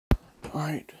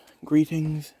Alright,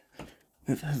 greetings.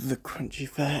 This is the Crunchy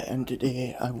Fair, and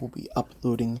today I will be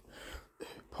uploading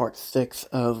part 6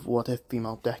 of What If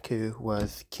Female Deku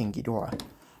was King Ghidorah.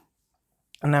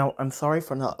 Now, I'm sorry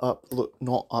for not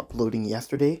uploading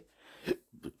yesterday,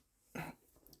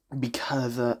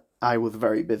 because I was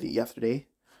very busy yesterday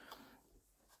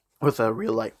with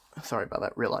real life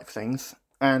things,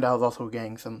 and I was also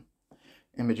getting some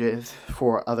images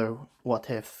for other what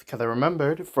ifs, because I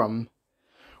remembered from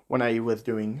when I was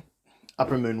doing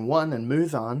Upper Moon 1 and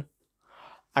Muzan,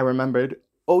 I remembered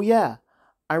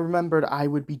I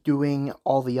would be doing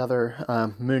all the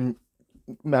other Moon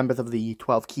members of the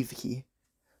 12 Kizuki.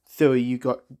 So you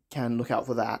can look out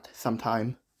for that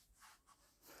sometime.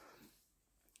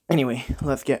 Anyway,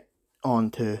 let's get on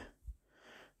to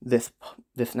this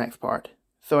next part.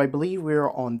 So I believe we're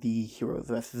on the Heroes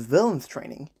vs. Villains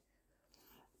training.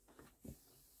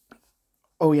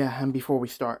 Oh yeah, and before we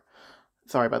start,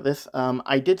 sorry about this,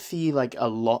 I did see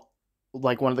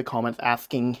one of the comments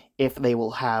asking if they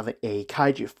will have a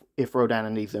kaiju, if Rodan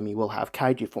and Izumi will have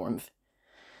kaiju forms.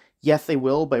 Yes, they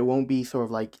will, but it won't be sort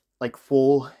of like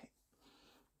full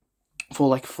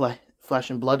flesh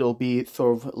and blood. It'll be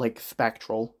sort of like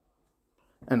spectral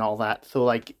and all that. So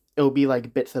it'll be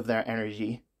like bits of their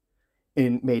energy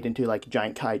made into like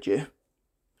giant kaiju.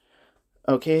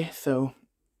 Okay, so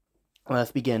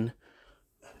let's begin.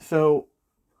 So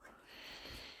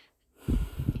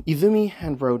Izumi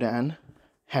and Rodan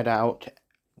head out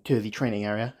to the training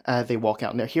area as they walk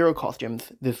out in their hero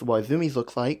costumes. This is what Izumi's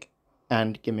looks like,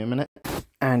 and give me a minute.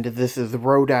 And this is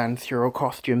Rodan's hero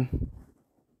costume.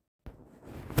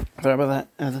 Sorry about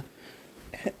that.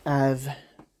 As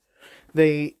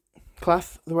the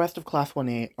rest of Class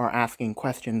 1A are asking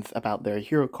questions about their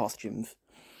hero costumes,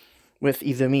 with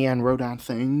Izumi and Rodan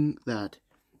saying that,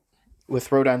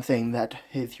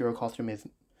 his hero costume is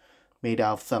made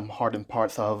out of some hardened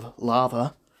parts of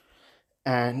lava,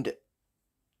 and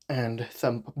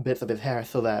some bits of his hair,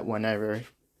 so that whenever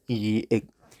he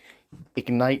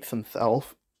ignites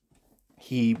himself,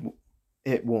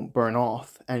 it won't burn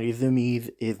off. And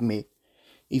Izumi's is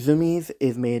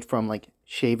made from like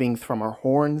shavings from her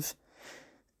horns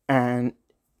and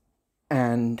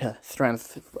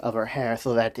strands of her hair,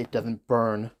 so that it doesn't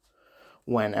burn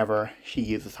whenever she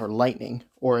uses her lightning,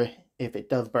 or if it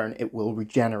does burn, it will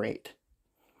regenerate.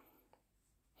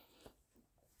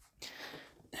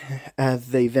 As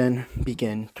they then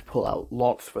begin to pull out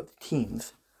locks for the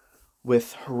teams,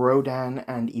 with Rodan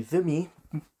and Izumi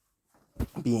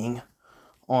being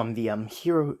on the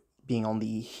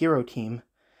hero team,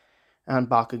 and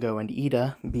Bakugo and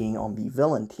Ida being on the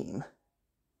villain team.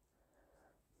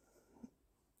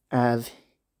 As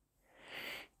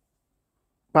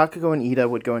Bakugo and Ida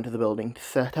would go into the building to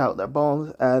set out their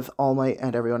bombs, as All Might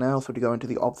and everyone else would go into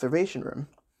the observation room,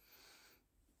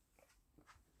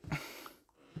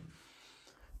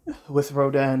 with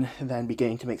Rodan then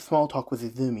beginning to make small talk with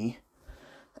Izumi,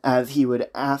 as he would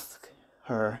ask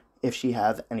her if she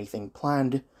has anything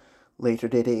planned later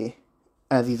today,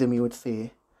 as Izumi would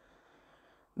say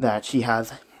that she'll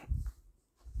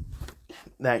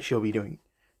be doing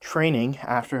training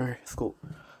after school,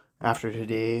 after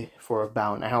today, for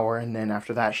about an hour, and then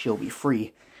after that she'll be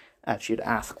free, as she'd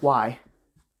ask why.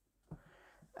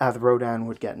 As Rodan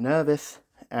would get nervous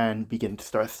and begin to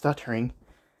start stuttering,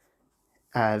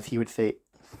 as he would say,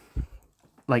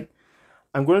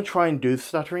 I'm going to try and do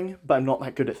stuttering, but I'm not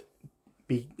that good at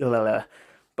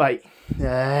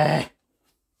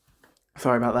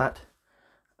sorry about that.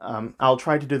 I'll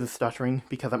try to do the stuttering,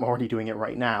 because I'm already doing it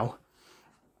right now.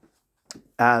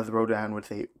 As Rodan would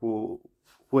say, well,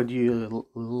 would you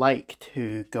like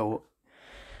to go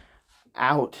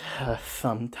out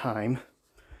sometime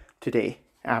today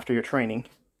after your training?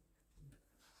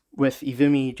 With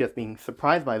Izumi just being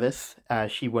surprised by this,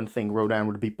 as she wouldn't think Rodan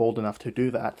would be bold enough to do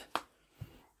that.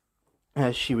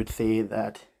 As she would say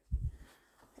that,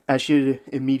 as she would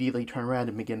immediately turn around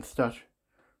and begin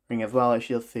stuttering as well, as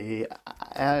she'll say,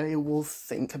 I will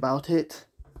think about it.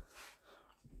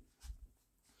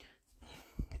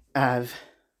 As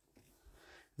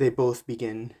they both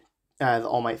begin, as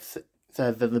All Might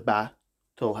says that the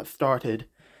battle has started,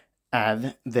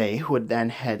 as they would then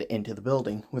head into the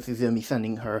building, with Izumi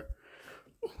sending her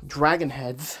dragon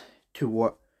heads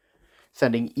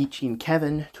sending Ichi and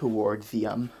Kevin towards the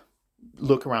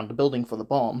look around the building for the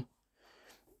bomb.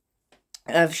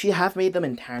 As she has made them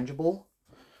intangible,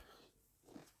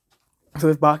 so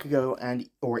if Bakugo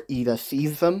or Ida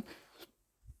sees them,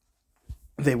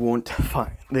 they won't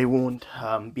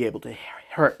be able to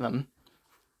hurt them,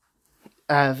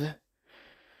 as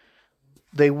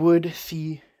they would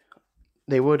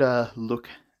look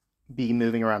be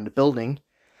moving around the building,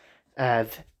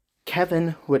 as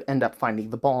Kevin would end up finding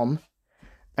the bomb,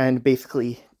 and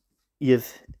basically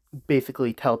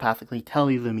telepathically tell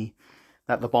Izumi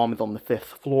that the bomb is on the 5th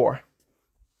floor.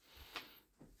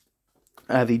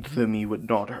 As Izumi would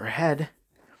nod her head,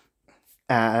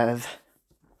 as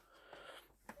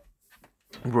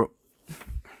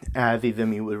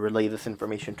Izumi would relay this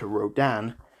information to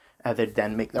Rodan, as they'd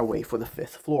then make their way for the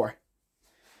 5th floor.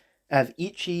 As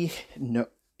Ichi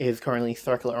is currently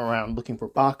circling around looking for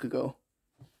Bakugo,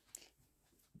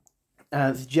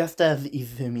 as just as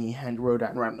Izumi and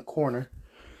Rodan round the corner,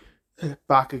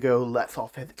 Bakugo lets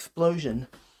off his explosion,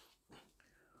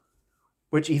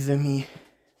 which Izumi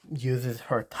uses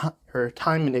her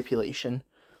time manipulation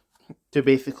to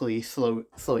basically slow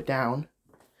it down,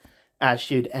 as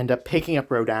she'd end up picking up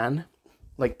Rodan,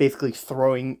 like basically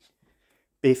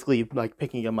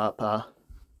picking him up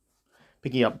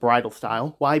bridal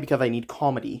style. Why? Because I need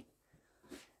comedy.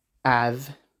 As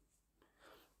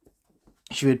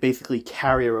she would basically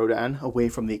carry Rodan away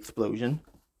from the explosion,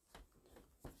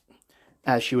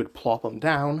 as she would plop him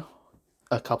down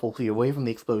a couple feet away from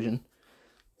the explosion,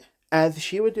 as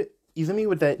Izumi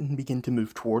would then begin to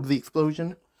move towards the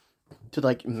explosion to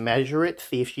like measure it,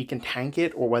 see if she can tank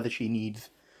it, or whether she needs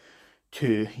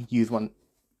to use one,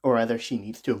 or whether she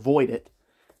needs to avoid it.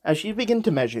 As she begin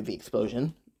to measure the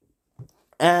explosion,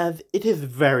 as it is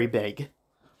very big,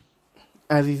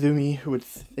 as Izumi would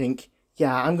think,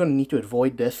 yeah, I'm going to need to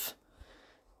avoid this,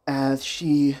 as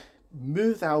she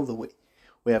moves out of the way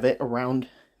of it around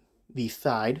the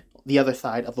other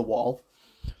side of the wall,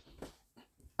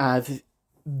 as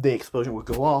the explosion would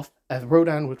go off, as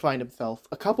Rodan would find himself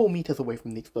a couple meters away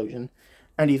from the explosion,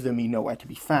 and Izumi nowhere to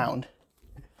be found.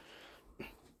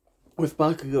 With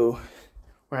Bakugo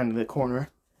round the corner,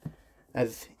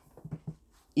 as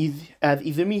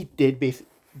Izumi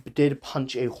did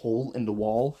punch a hole in the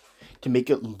wall to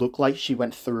make it look like she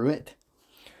went through it,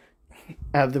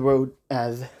 as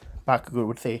Bakugo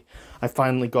would say, I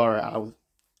finally got her out.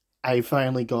 I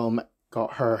finally got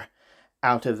her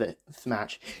out of this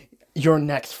match. You're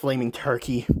next, flaming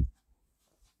turkey.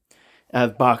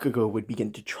 As Bakugo would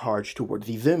begin to charge towards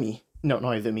Izumi. No,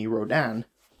 not Izumi, Rodan.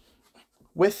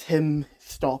 With him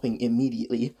stopping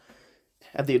immediately,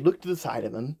 as they look to the side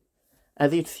of him,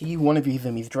 as they'd see one of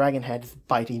Izumi's dragon heads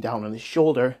biting down on his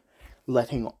shoulder,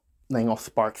 letting off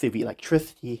sparks of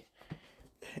electricity,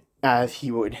 as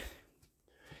he would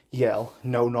yell,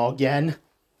 "No, not again,"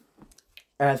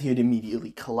 as he would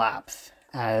immediately collapse.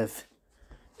 As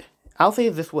I'll say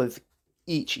this was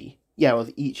Ichi. Yeah, it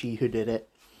was Ichi who did it.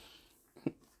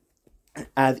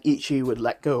 As Ichi would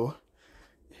let go,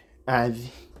 as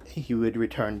he would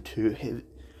return towards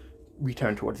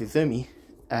Izumi,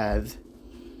 as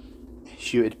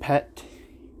she would pet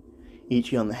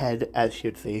Ichi on the head, as she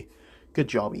would say, "Good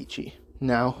job, Ichi.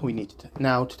 Now we need to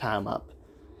tie him up."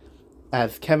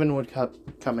 As Kevin would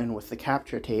come in with the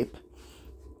capture tape,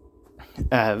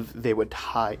 as they would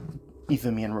tie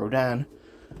Izumi and Rodan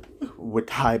would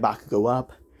tie Bakugo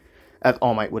up, as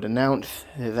All Might would announce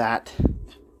that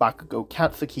Bakugo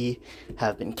Katsuki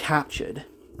have been captured,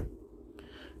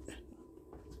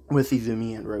 with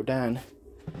Izumi and Rodan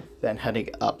then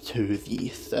headed up to the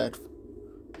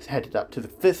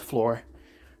 5th floor,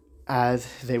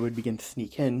 as they would begin to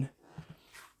sneak in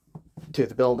to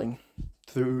the building,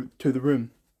 to the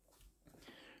room,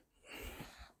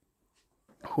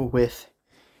 with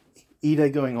Ida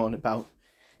going on about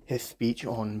his speech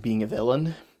on being a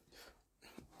villain,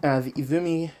 as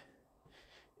Izumi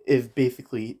is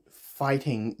basically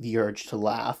fighting the urge to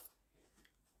laugh.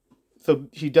 So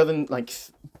she doesn't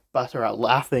sputter out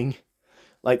laughing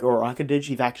like Oraka did.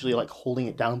 She's actually holding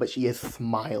it down, but she is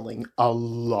smiling a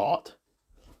lot.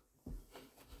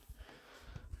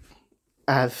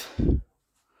 As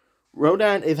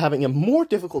Rodan is having a more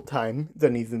difficult time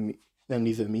than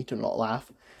Izumi to not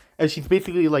laugh, as she's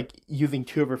basically using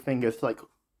two of her fingers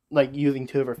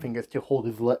to hold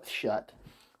his lips shut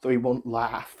so he won't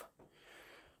laugh.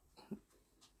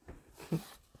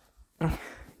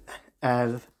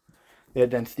 As they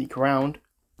then sneak around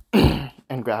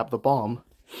and grab the bomb,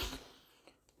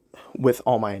 with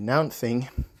All Might announcing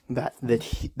that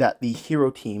the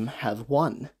hero team has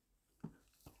won.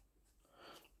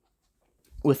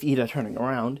 With Ida turning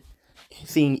around,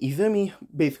 seeing Izumi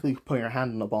basically putting her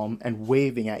hand on the bomb and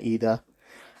waving at Ida,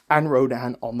 and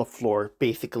Rodan on the floor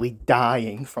basically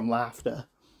dying from laughter.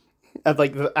 As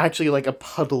there's actually a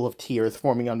puddle of tears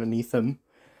forming underneath him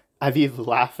as he's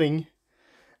laughing,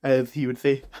 as he would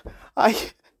say,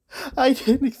 I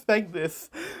didn't expect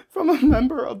this from a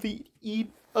member of the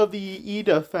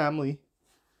Ida family.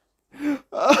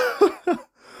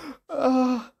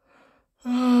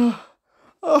 Oh,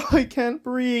 I can't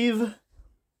breathe.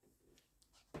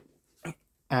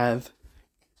 As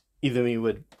Izumi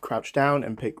would crouch down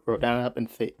and pick Rodan up and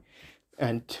say,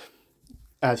 and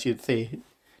as she'd say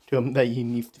to him that he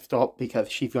needs to stop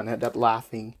because she's gonna end up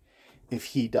laughing if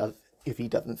he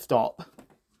doesn't stop.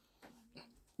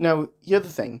 Now, here's the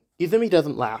thing. Izumi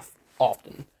doesn't laugh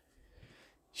often.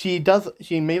 She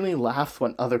mainly laughs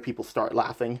when other people start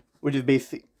laughing, which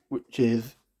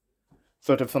is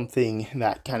sort of something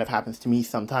that kind of happens to me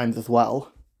sometimes as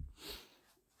well.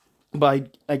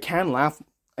 But I can laugh.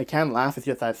 It's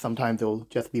just that sometimes it'll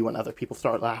just be when other people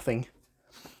start laughing.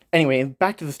 Anyway,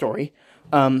 back to the story.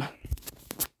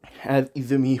 As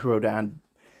Izumi, Rodan,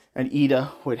 and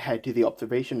Ida would head to the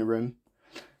observation room,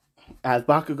 as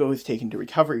Bakugo is taken to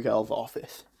Recovery Girl's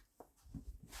office.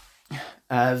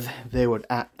 As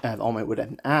All Might would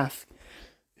then ask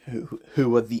who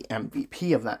was the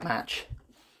MVP of that match.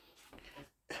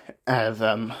 As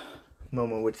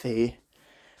Momo would say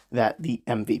that the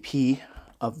MVP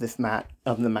of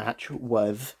the match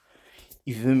was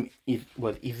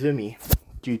Izumi,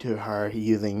 due to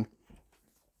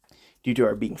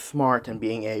her being smart and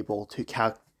being able to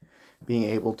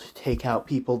take out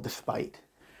people despite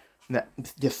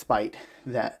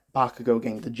that Bakugo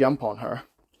getting the jump on her.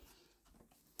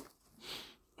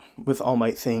 With All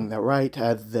Might saying that right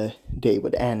as the day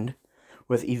would end,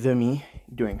 with Izumi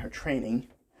doing her training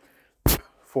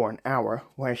for an hour,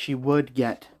 where she would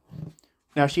get...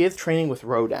 Now, she is training with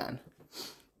Rodan,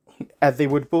 as they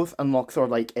would both unlock sort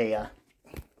of like their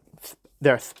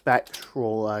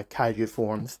spectral kaiju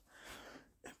forms,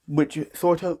 which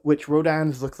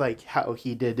Rodan's looks like how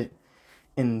he did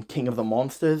in King of the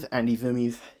Monsters, and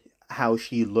Izumi's how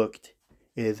she looked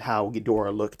is how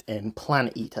Ghidorah looked in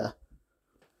Planet Eater.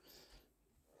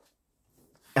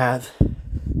 As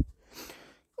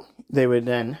they would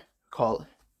then call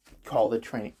the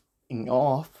training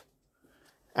off,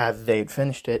 as they'd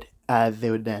finished it, as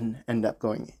they would then end up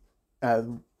going,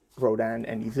 Rodan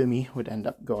and Izumi would end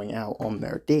up going out on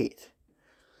their date.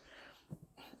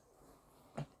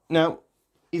 Now,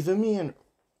 Izumi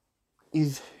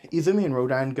and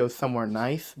Rodan go somewhere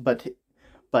nice, but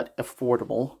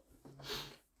affordable.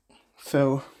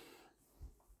 So,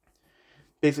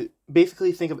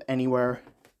 basically think of anywhere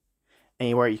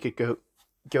you could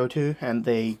go to, and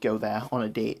they go there on a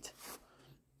date.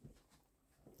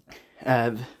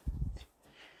 And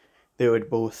they would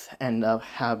both end up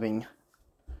having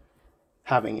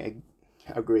a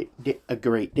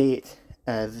great date,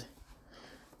 as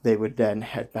they would then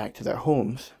head back to their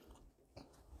homes.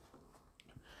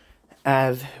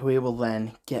 As we will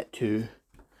then get to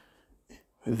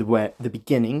the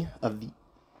beginning of the...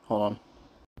 Hold on.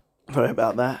 Sorry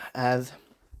about that. As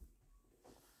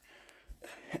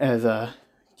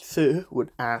Sue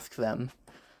would ask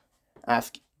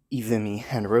Izumi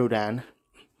and Rodan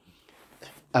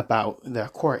about their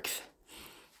quirks.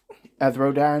 As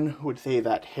Rodan would say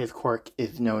that his quirk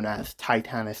is known as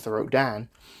Titanus Rodan,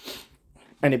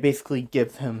 and it basically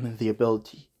gives him the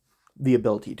ability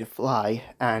to fly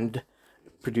and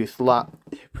produce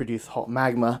hot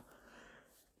magma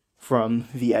from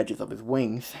the edges of his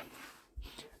wings,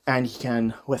 and he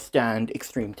can withstand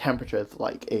extreme temperatures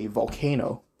like a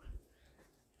volcano.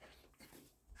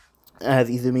 As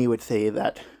Izumi would say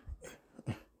that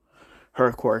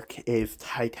her quirk is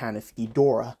Titanus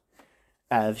Ghidorah,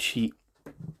 as she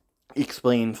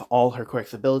explains all her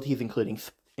quirk's abilities,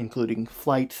 including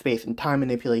flight, space, and time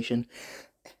manipulation,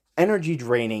 energy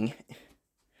draining,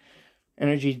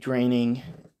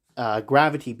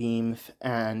 gravity beams,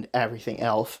 and everything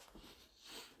else.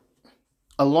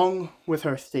 Along with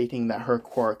her stating that her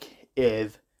quirk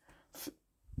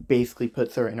basically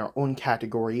puts her in her own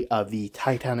category of the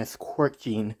Titanus quirk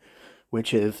gene,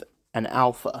 which is an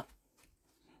alpha.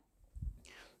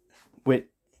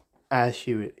 As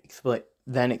she would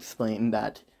explain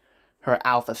that her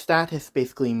alpha status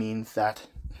basically means that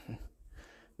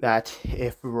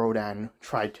if Rodan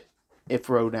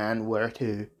were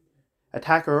to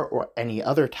attack her or any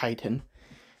other Titan,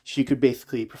 she could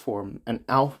basically perform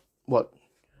what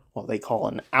they call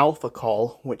an alpha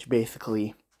call, which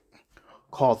basically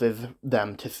causes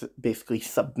them to basically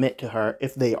submit to her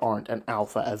if they aren't an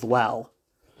alpha as well.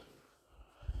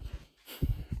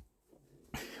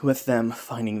 With them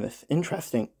finding this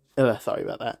interesting,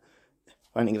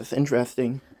 finding this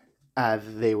interesting, as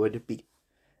Bakugo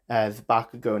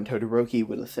and Todoroki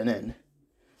would listen in.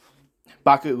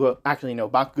 Bakugo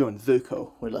and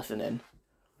Zuko would listen in.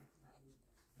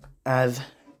 As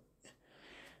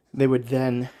they would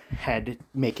then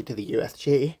make it to the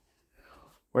USJ,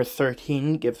 where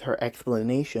 13 gives her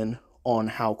explanation on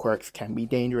how quirks can be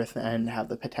dangerous and have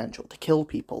the potential to kill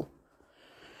people.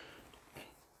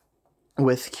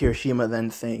 With Kirishima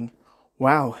then saying,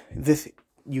 wow,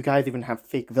 you guys even have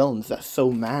fake villains, that's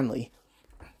so manly.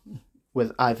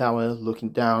 With Aizawa looking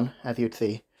down, as he would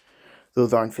say,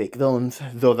 those aren't fake villains,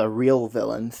 those are real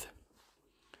villains.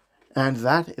 And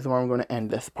that is where I'm going to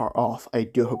end this part off. I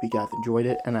do hope you guys enjoyed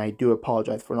it, and I do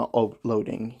apologize for not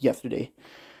uploading yesterday.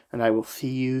 And I will see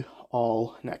you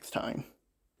all next time.